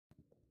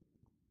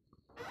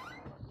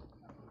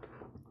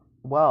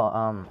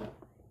Well,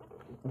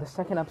 the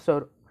second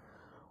episode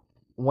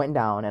went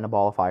down in a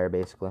ball of fire,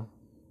 basically.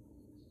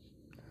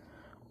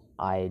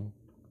 It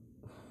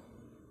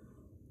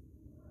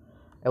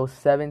was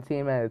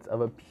 17 minutes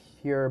of a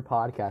pure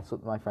podcast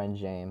with my friend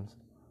James.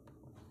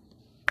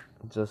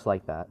 Just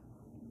like that.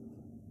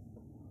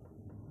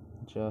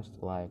 Just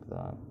like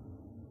that.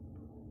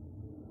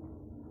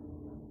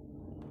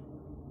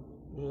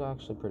 Which is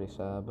actually pretty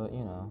sad, but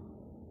you know.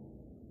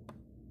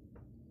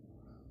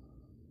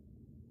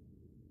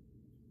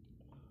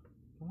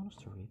 You want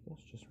us to read this?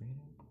 Just read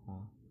it?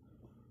 Oh.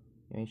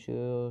 You may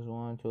choose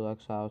one to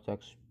exile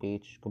text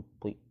speech.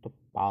 Complete the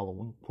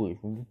following. Please,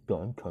 when you're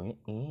done, turn it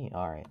in.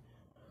 Alright.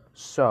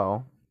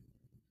 So,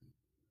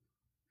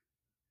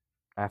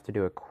 I have to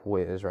do a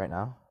quiz right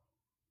now.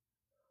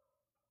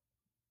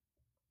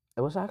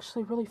 It was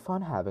actually really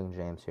fun having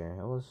James here.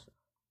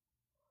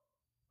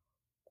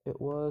 It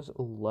was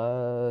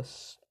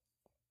less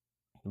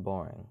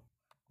boring.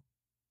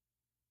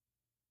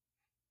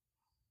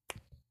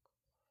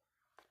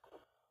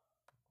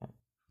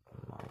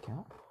 My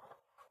account.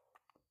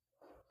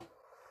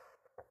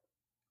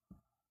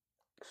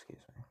 Excuse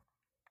me.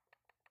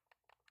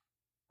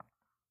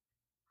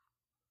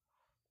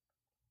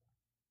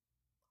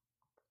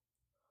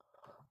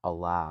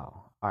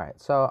 Allow. Alright,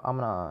 so I'm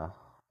gonna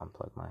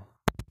unplug my.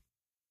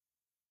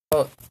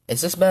 Oh,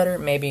 is this better?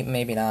 Maybe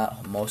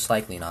not. Most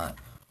likely not.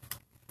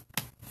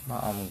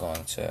 I'm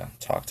going to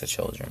talk to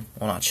children.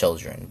 Well, not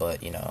children,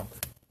 but, you know,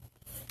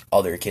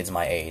 other kids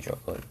my age,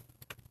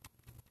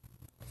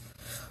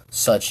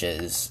 such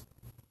as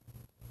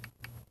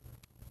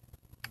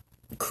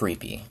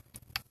Creepy,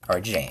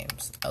 or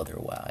James,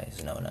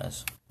 otherwise known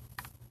as.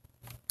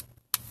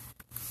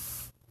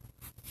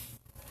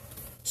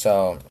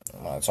 So,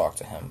 I'm going to talk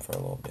to him for a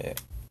little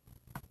bit.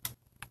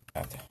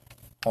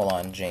 Hold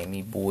on,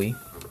 Jamie boy.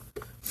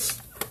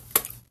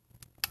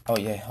 Oh,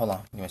 yeah, hold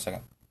on. Give me a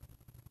second.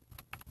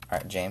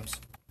 Alright, James.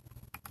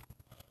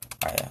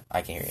 Alright, yeah,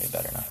 I can hear you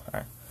better now.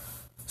 Alright.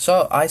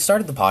 So, I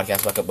started the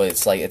podcast back up, but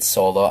it's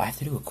solo. I have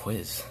to do a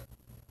quiz.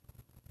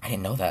 I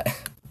didn't know that.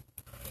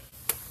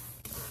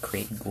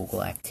 Create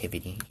Google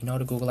activity. You know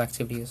what a Google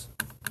activity is?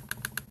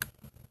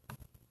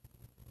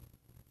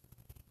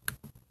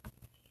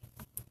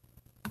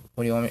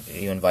 What do you want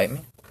me? You invite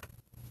me?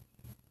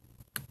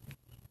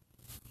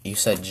 You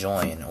said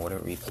join. What are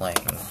we playing?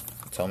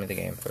 Tell me the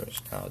game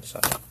first. I'll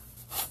decide.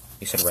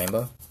 You said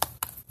rainbow?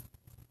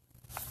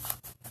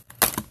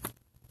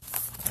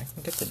 I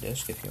can get the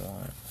disc if you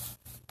want.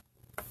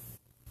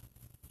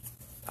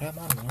 But I'm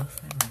on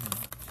Warframe right now.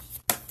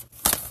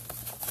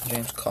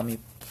 James, call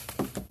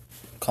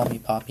me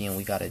Poppy and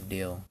we got a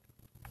deal.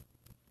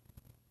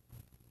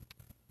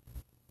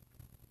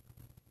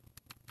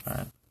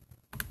 Alright.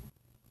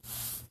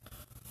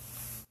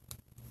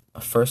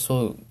 First,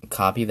 we'll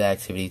copy the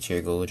activity to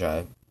your Google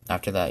Drive.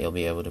 After that, you'll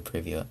be able to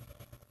preview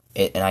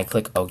it. And I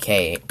click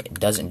OK. It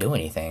doesn't do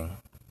anything.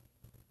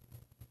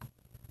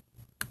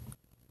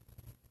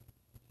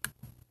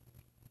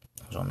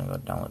 I was only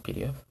going to download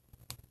PDF.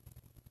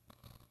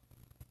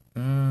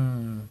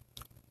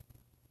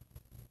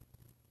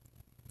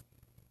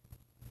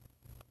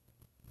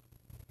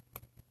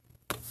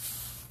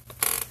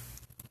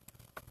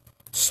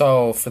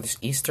 So, for this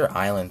Easter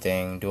Island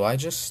thing, do I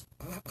just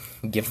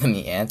give them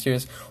the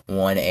answers?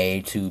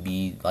 1A,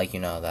 2B, like, you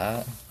know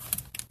that?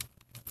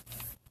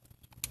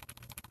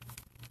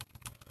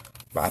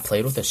 But I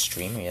played with a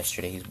streamer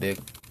yesterday. He's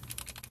big.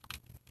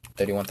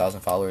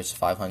 31,000 followers,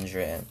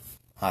 500, and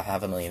I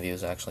have 1 million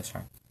views, actually,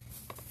 sorry.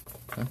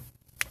 What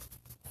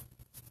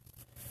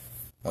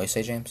do you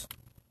say, James?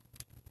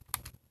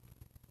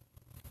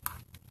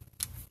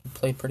 He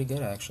played pretty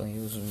good, actually. He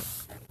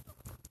was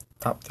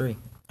top 3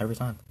 every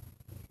time.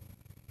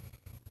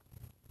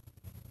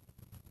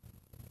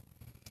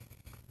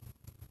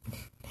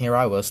 Here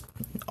I was,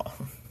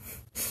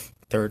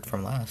 3rd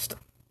from last.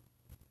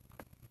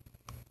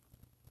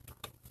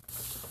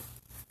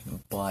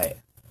 But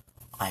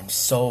I'm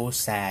so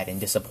sad and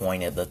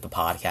disappointed that the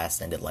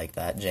podcast ended like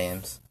that,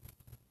 James.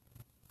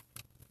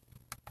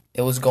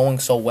 It was going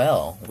so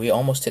well. We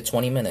almost hit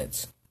 20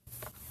 minutes.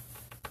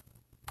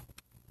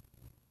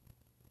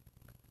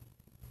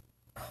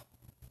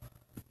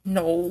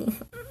 No.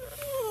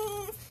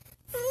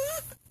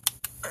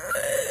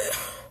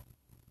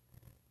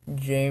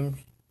 James.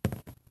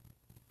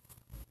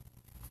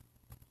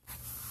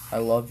 I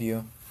love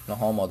you. No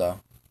homo, though.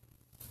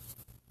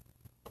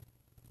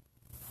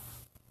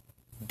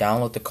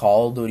 Download the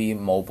Call of Duty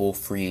mobile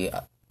free.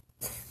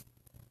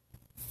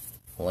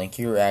 Link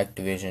your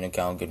Activision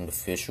account, get an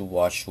official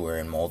watchware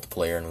and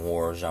multiplayer in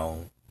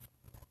Warzone.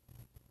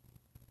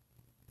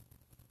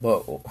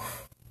 But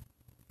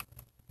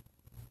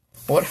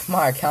what if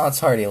my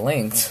account's already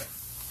linked?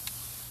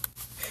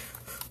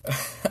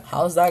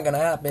 How's that gonna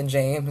happen,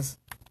 James?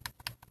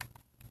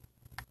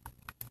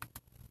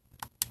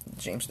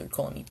 James, they're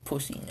calling me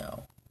pussy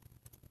now.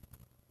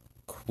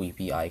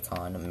 Creepy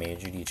icon,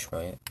 Major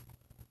Detroit.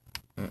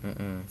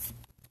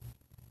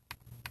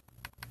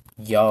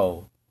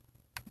 Yo,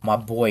 my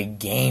boy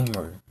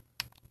Gamer.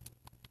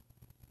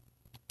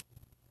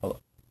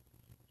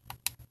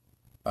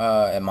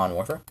 In Modern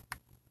Warfare?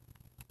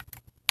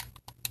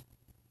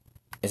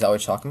 Is that what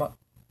you're talking about?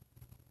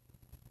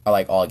 Or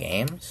like all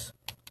games?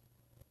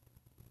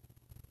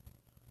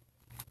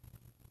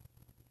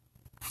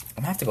 I'm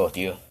gonna have to go with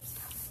you.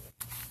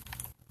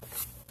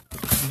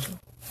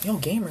 Yo,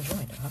 Gamer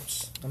joined.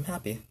 I'm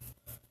happy.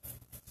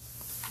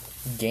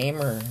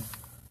 Gamer.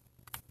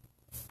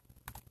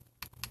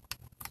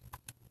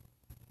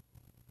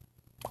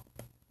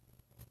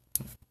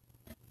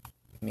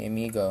 Mi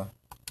amigo.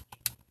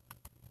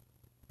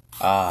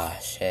 Ah,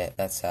 shit.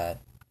 That's sad.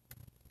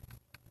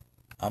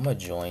 I'ma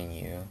join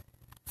you.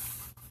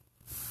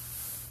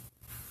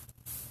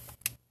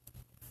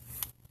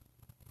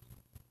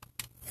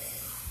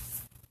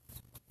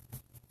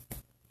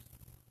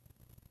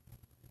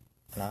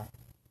 No.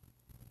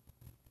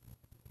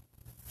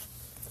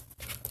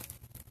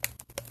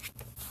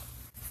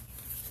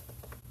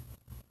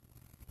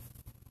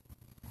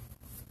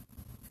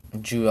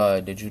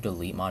 Did you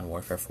delete Modern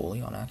Warfare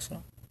fully on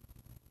accident?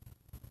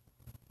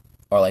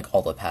 Or like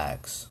all the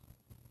packs?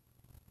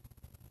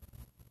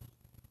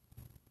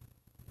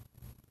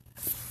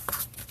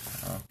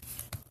 Oh.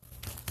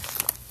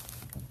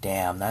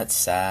 Damn, that's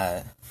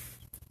sad.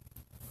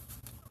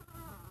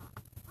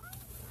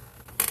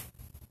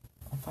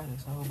 I'm fighting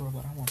this out, bro,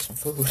 but I want some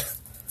food.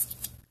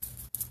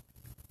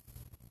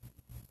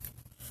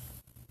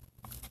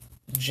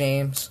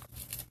 James.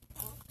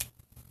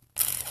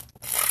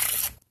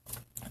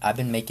 I've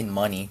been making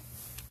money.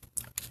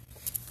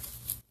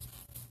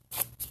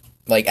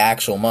 Like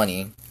actual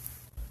money.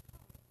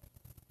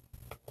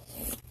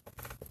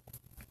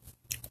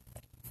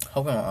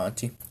 Hope I'm not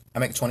auntie. I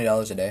make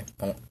 $20 a day.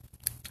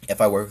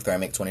 If I work with her, I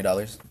make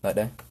 $20 that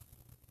day.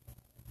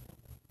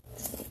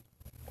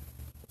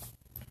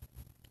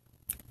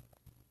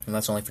 And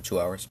that's only for 2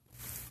 hours.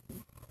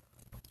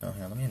 Oh,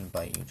 here, let me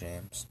invite you,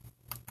 James.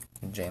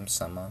 James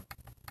Summer.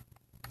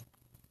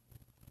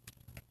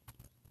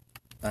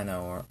 I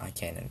know, or I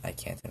can't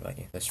invite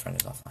you. This friend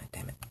is offline,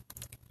 damn it.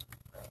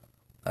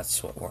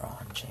 That's what we're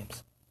on,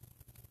 James.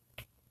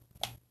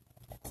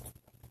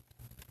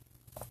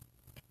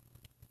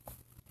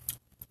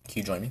 Can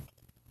you join me?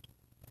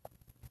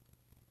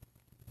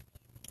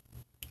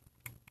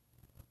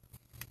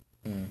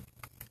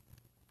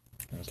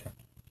 Okay.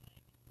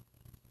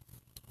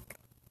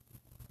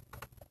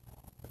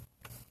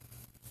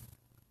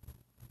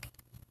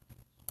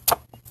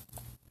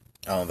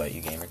 I'll invite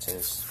you, Gamer, to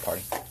this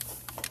party.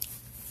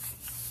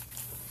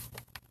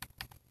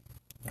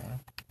 Yeah.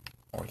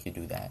 Or you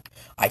do that.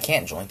 I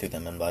can't join through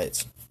them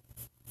invites.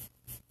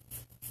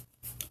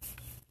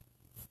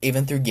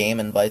 Even through game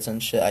invites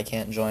and shit, I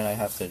can't join. I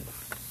have to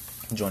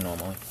join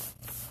normally.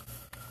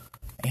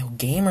 Yo,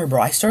 Gamer,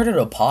 bro, I started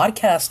a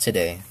podcast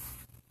today.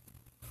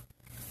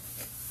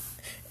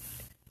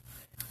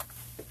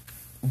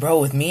 Bro,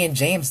 with me and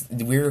James,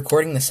 we were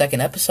recording the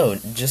second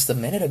episode just a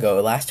minute ago.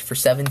 It lasted for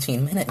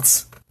 17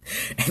 minutes.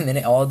 And then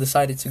it all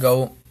decided to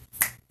go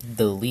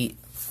delete.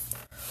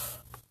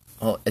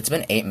 Well, it's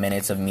been 8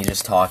 minutes of me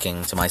just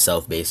talking to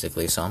myself,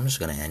 basically, so I'm just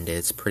gonna end it.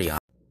 It's pretty obvious.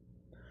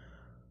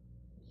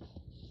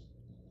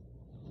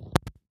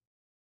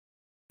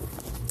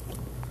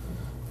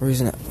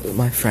 Reason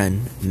my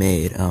friend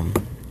made,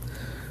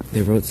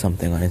 they wrote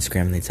something on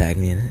Instagram and they tagged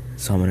me in it,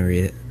 so I'm gonna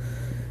read it.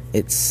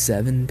 It's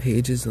 7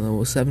 pages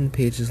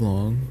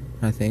long,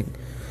 I think.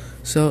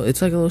 So,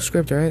 it's like a little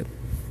script, right?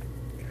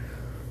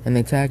 And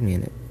they tagged me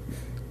in it.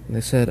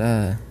 They said,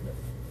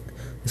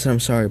 I'm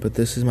sorry, but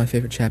this is my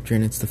favorite chapter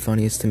and it's the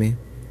funniest to me.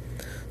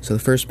 So the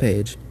first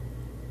page,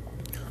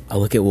 I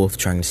look at Wolf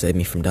trying to save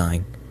me from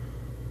dying.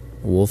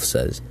 Wolf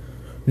says,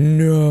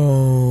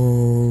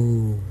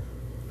 "No."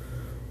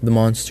 The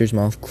monster's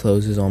mouth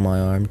closes on my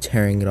arm,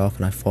 tearing it off,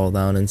 and I fall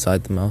down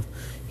inside the mouth.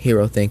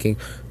 Hero thinking,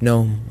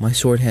 "No, my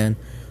sword hand.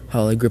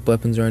 How will I grip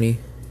weapons or any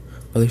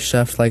other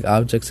shaft-like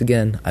objects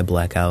again?" I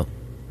black out.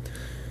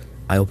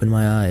 I open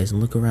my eyes and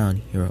look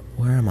around. Hero,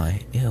 where am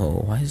I? Ew,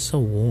 why is it so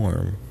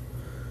warm?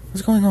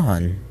 What's going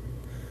on?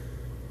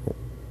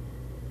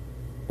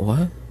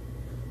 What?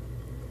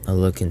 I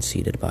look and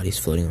see dead bodies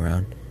floating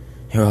around.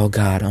 Hero, oh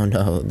god, oh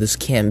no, this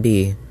can't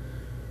be.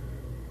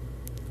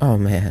 Oh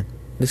man,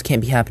 this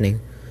can't be happening.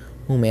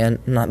 Oh man,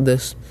 not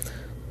this.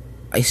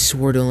 I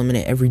swore to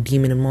eliminate every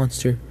demon and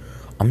monster.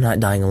 I'm not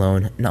dying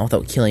alone, not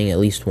without killing at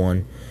least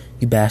one.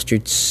 You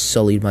bastards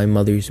sullied my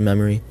mother's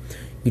memory.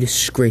 You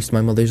disgraced my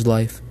mother's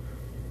life.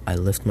 I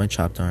lift my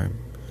chopped arm.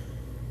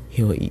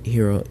 Hero,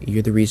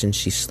 you're the reason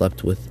she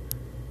slept with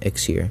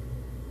Ixir.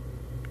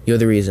 You're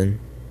the reason.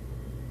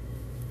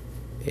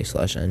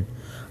 A/N.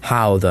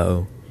 How,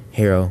 though?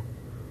 Hero.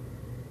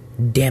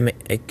 Damn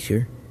it,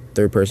 Ixir.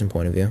 Third person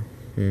point of view.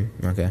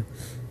 Okay.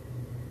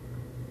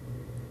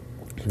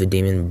 The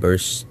demon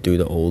bursts through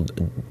the old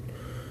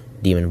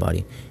demon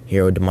body.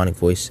 Hero, demonic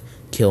voice.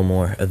 Kill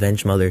more.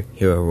 Avenge mother.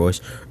 Hero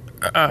roars.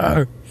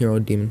 Hero,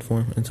 demon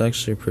form. It's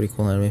actually a pretty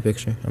cool anime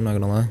picture. I'm not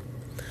gonna lie.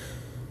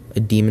 A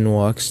demon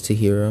walks to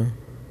Hero.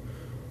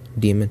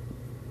 Demon.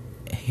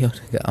 Yo,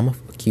 I'ma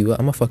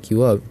fuck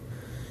you up.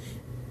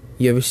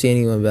 You ever see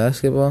anyone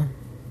basketball?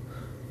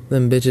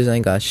 Them bitches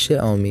ain't got shit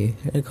on me.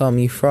 They call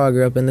me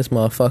Frogger up in this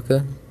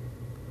motherfucker.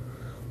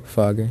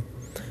 Frogger.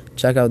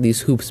 Check out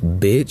these hoops,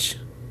 bitch.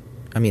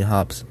 I mean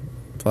hops.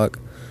 Fuck.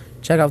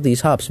 Check out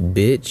these hops,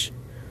 bitch.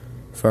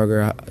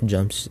 Frogger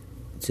jumps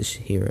to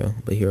Hero,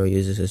 but Hero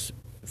uses his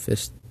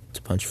fist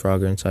to punch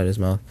Frogger inside his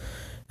mouth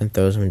and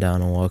throws him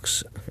down and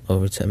walks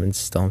over to him and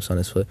stomps on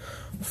his foot.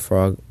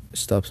 Frog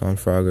stops on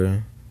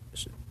Frogger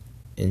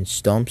and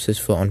stomps his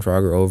foot on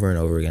Frogger over and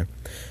over again.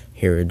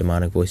 Hero,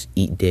 demonic voice,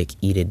 eat dick,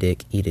 eat a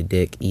dick, eat a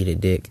dick, eat a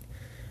dick.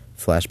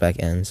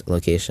 Flashback ends.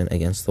 Location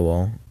against the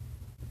wall.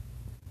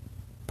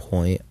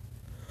 Point.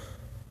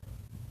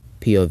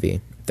 POV,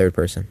 third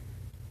person.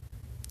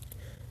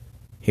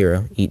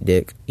 Hero, eat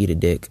dick, eat a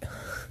dick.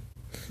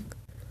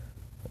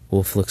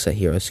 Wolf looks at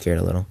Hero, scared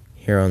a little.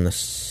 Hero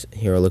looks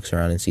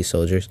around and sees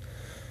soldiers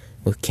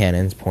with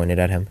cannons pointed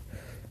at him,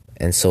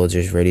 and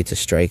soldiers ready to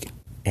strike,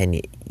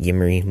 and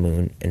Ymri,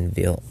 Moon, and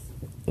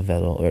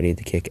Vedel ready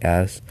to kick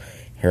ass.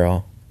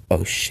 Hero,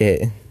 oh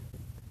shit.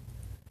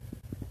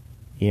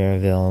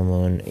 Vedel,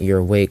 Moon, you're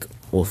awake.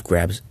 Wolf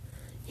grabs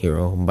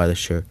Hero by the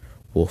shirt.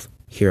 Wolf,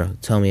 Hero,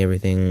 tell them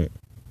everything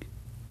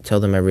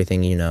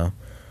you know.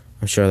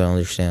 I'm sure they'll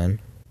understand.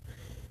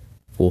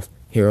 Wolf,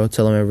 Hero,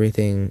 tell them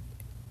everything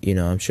you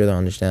know. I'm sure they'll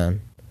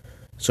understand.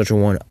 Soldier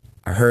 1,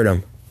 I heard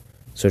him.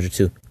 Soldier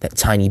 2, that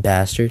tiny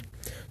bastard.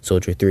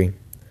 Soldier 3,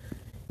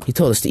 he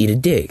told us to eat a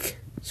dick.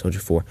 Soldier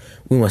 4,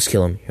 we must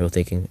kill him. Hero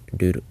thinking,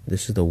 dude,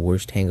 this is the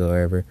worst hangover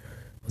ever.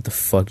 What the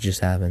fuck just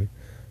happened?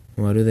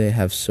 Why do they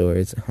have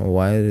swords?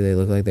 Why do they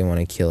look like they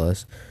want to kill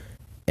us?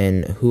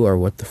 And who or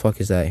what the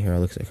fuck is that? Hero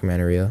looks at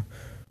Commander Rio.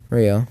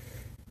 Rio.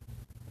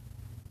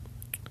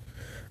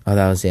 Oh,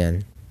 that was the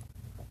end.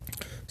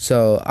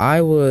 So,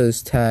 I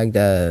was tagged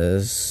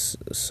as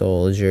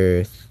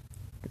Soldier...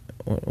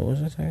 What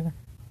was I tagged?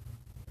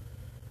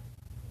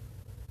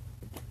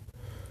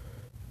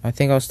 I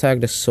think I was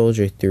tagged as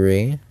Soldier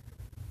 3.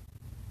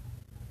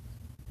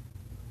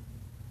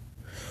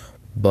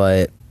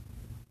 But...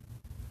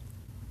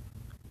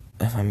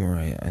 if I'm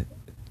right, I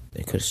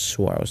could have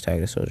swore I was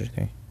tagged as Soldier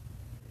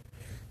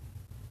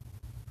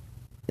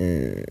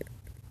 3.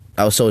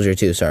 I was Soldier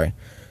 2, sorry.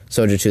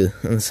 Soldier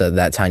 2, so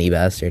that tiny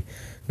bastard.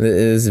 It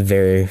is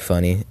very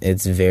funny.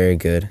 It's very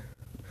good.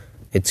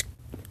 It's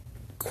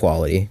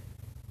quality.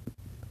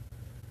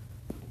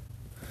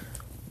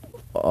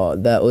 Oh,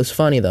 that was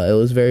funny, though. It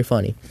was very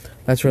funny.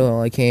 That's really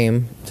all I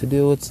came to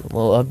do. It's a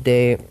little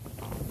update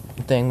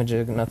thing,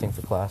 nothing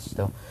for class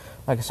still.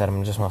 Like I said,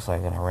 I'm just most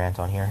likely going to rant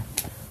on here.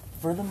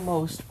 For the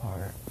most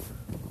part.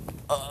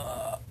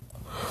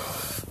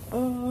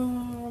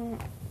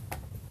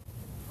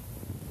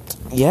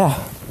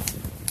 Yeah.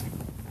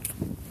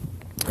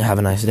 Have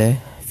a nice day.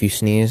 If you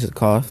sneeze,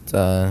 coughed,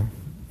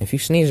 if you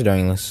sneeze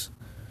during this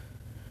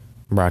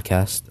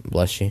broadcast,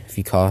 bless you. If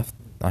you coughed,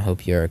 I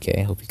hope you're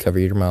okay. I hope you cover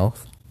your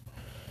mouth.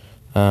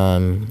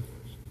 Tell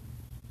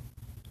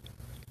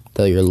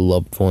your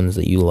loved ones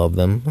that you love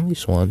them, at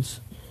least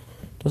once.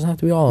 Doesn't have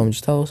to be all of them.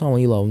 Just tell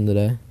someone you love them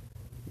today.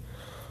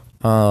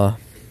 If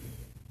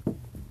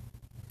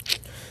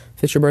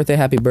it's your birthday,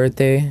 happy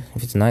birthday.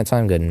 If it's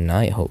nighttime, good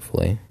night,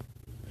 hopefully.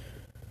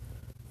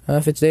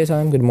 If it's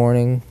daytime, good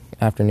morning,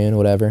 afternoon,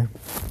 whatever.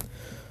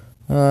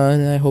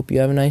 And I hope you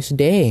have a nice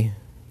day.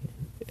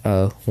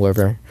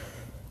 Whoever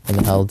in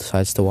the hell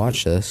decides to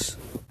watch this.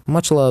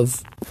 Much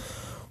love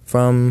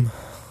from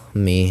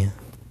me.